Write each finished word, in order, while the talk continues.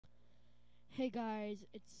Hey guys,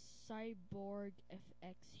 it's Cyborg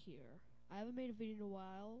FX here. I haven't made a video in a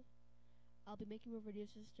while. I'll be making more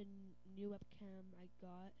videos. Just a new webcam I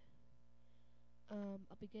got.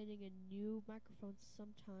 I'll be getting a new microphone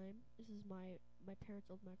sometime. This is my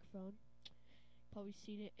parents' old microphone. Probably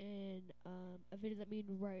seen it in a video that me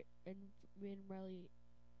and Riley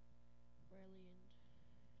and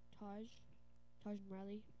Taj and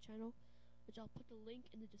Riley channel, which I'll put the link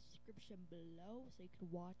in the description below so you can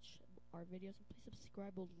watch our videos. And please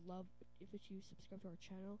subscribe. We'd love if you subscribe to our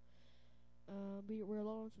channel. We're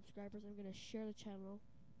low on subscribers. I'm gonna share the channel.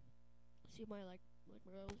 See my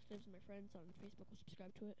my relatives and my friends on Facebook will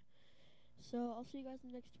subscribe to it. So I'll see you guys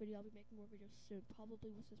in the next video. I'll be making more videos soon,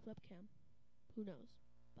 probably with this webcam. Who knows?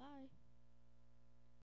 Bye.